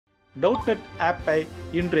டவுட்நெட் ஆப்பை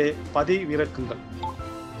இன்றே பதிவிறக்குங்கள்.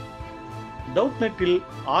 டவுட்நெட்டில்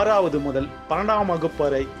 6வது முதல் 12ஆம் வகுப்பு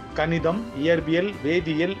வரை கணிதம், இயற்பியல்,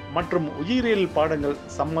 வேதியியல் மற்றும் உயிரியல் பாடங்கள்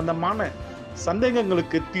சம்பந்தமான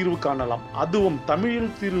சந்தேகங்களுக்கு தீர்வு காணலாம். அதுவும்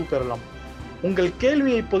தமிழில் தீர்வு பெறலாம். உங்கள்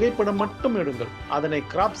கேள்வியை புகைப்படம் மட்டும் எடுங்கள், அதனை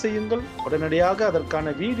கிராப் செய்யுங்கள், உடனடியாக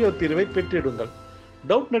அதற்கான வீடியோ தீர்வை பெற்றிடுங்கள்.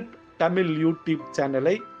 டவுட்நெட் தமிழ் யூடியூப்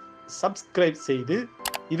சேனலை சப்ஸ்கிரைப் செய்து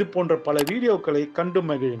இது போன்ற பல வீடியோக்களை கண்டு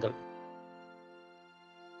మగిழுங்கள்.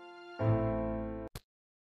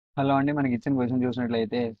 హలో అండి, మనకి ఇచ్చిన క్వశ్చన్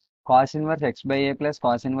చూసినట్లయితే cos inverse X by A plus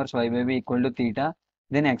cos inverse y by B equal to theta,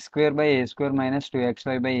 then X square by A square minus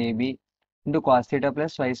 2xy by AB into cos theta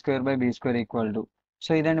plus y square by B square equal to.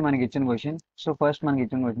 So ఇదండి మనకి ఇచ్చిన question. So first మనకి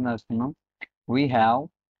ఇచ్చిన question రాస్తున్నాం. We have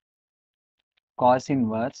cos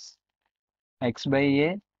inverse X by A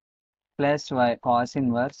plus y cos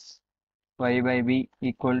inverse y by B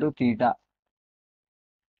equal to theta,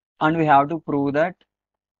 and we have to prove that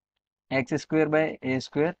x square by a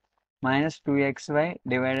square minus 2xy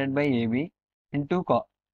divided by ab into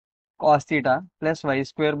cos theta plus y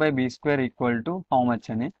square by b square equal to how much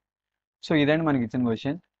అని. So ఇదండి మనకి ఇచ్చిన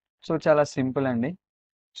question. So చాలా simple అండి.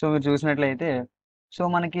 So మీరు చూసినట్లయితే so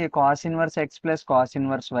మనకి cos inverse X plus cos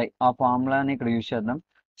inverse y ఆ ఫార్ములాని ఇక్కడ యూజ్ చేద్దాం.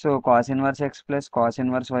 So cos inverse X plus cos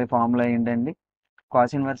inverse y formula ఏంటండి?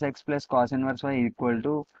 Cos inverse X plus cos inverse y equal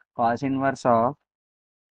to cos inverse of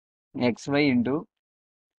xy into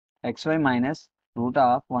xy minus root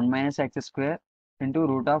of 1 minus x square into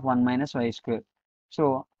root of 1 minus y square. So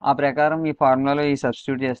ఆ ప్రకారం ఈ ఫార్ములాలో ఈ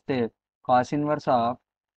substitute చేస్తే cos inverse of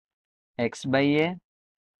X by A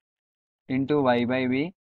into y by B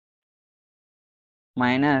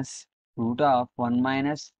minus root of 1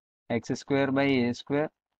 minus X square by A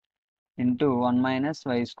square into 1 minus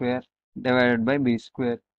y square divided by B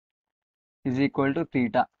square is equal to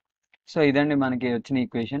theta. So ఇదండి మనకి వచ్చిన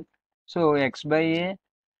equation. So X by A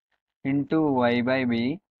into y by b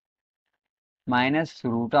minus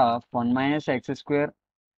root of 1 minus x square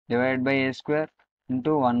divided by a square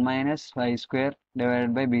into 1 minus y square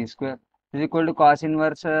divided by b square is equal to cos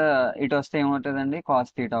inverse ఇటు వస్తే ఏమవుతుందండి? cos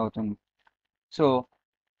theta అవుతుంది. So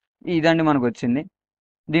ఇదండి మనకు వచ్చింది.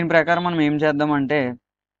 దీని ప్రకారం మనం ఏం చేద్దామంటే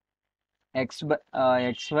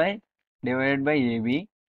xy divided by AB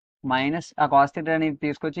minus ఆ cos theta అనేది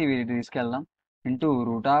తీసుకొచ్చి వీటి తీసుకెళ్దాం into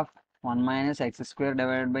root of 1 minus x square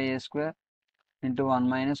divided by a square into 1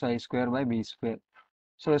 minus y square by b square.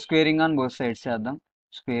 So squaring on both sides చేద్దాం.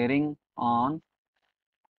 Squaring on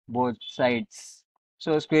both sides.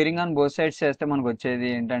 So squaring on both sides చేస్తే మనకు వచ్చేది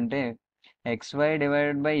ఏంటంటే xy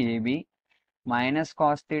divided by ab minus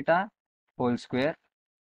cos theta whole square,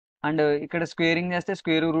 and ఇక్కడ squaring చేస్తే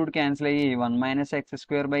square root cancel అయ్యి 1 minus x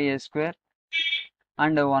square by a square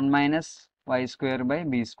and 1 minus y square by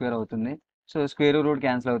b square అవుతుంది. So square root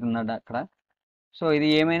cancel అవుతుందట అక్కడ. So ఇది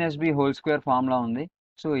ఏ minus B whole square formula ఉంది.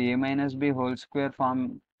 So ఏ minus B whole square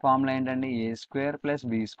formula ఏంటంటే ఏ square plus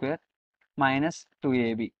B square minus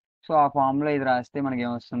 2ab. So ఆ formula ఇది రాస్తే మనకి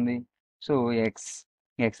ఏమొస్తుంది? So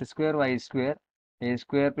X square y square A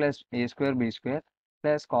square plus A square B square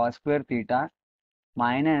plus cos square theta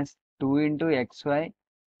minus 2 into xy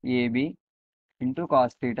AB into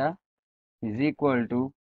cos theta is equal to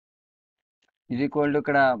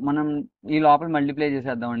ఇక్కడ మనం ఈ లోపల multiply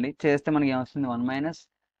చేసేద్దామండి. చేస్తే మనకి ఏమొస్తుంది? 1 minus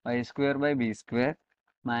y square by B square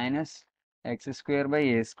minus X square by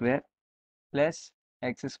A square plus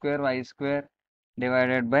X square y square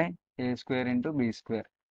divided by A square into B square.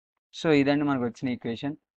 So ఇదండి మనకు వచ్చిన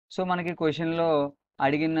ఈక్వేషన్. సో మనకి క్వశ్చన్లో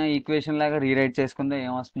అడిగిన ఈక్వేషన్ లాగా రీరైట్ చేసుకుంటే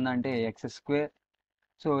ఏమొస్తుందంటే ఎక్స్ స్క్వేర్.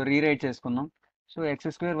 సో రీరైట్ చేసుకుందాం. So X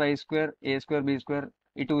square y square ఏ స్క్వేర్ బి స్క్వేర్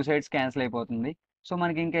ఈ టూ సైడ్స్ క్యాన్సిల్ అయిపోతుంది. సో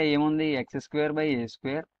మనకి ఇంకా ఏముంది? X square by A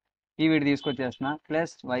square ఈ వీటి తీసుకొచ్చేస్తున్నా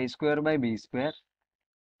plus y square by B square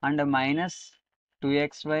and minus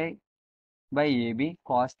 2xy by AB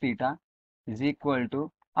cos theta is equal to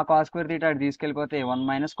ఆ cos square theta అటు తీసుకెళ్ళిపోతే 1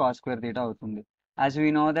 minus cos square theta అవుతుంది. As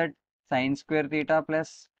we know that sine square theta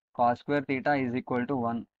plus cos square theta is equal to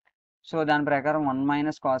 1. So దాని ప్రకారం 1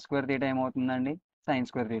 minus cos square theta ఏమవుతుందండి? Sine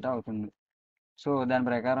square theta అవుతుంది. So దాని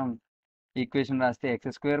ప్రకారం equation రాస్తే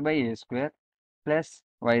X square by A square plus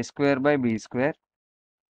y square by B square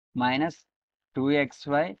minus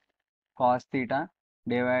 2xy cos theta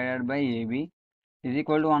divided by AB is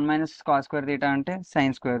equal to 1 minus cos square theta అంటే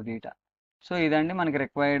sine square theta. So ఇదండి మనకి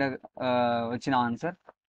required వచ్చిన answer.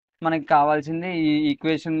 మనకి కావాల్సింది ఈ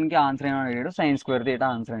ఈక్వేషన్కి answer ఏమో అడిగాడు, sine square theta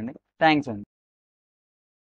answer అండి. థ్యాంక్స్ అండి.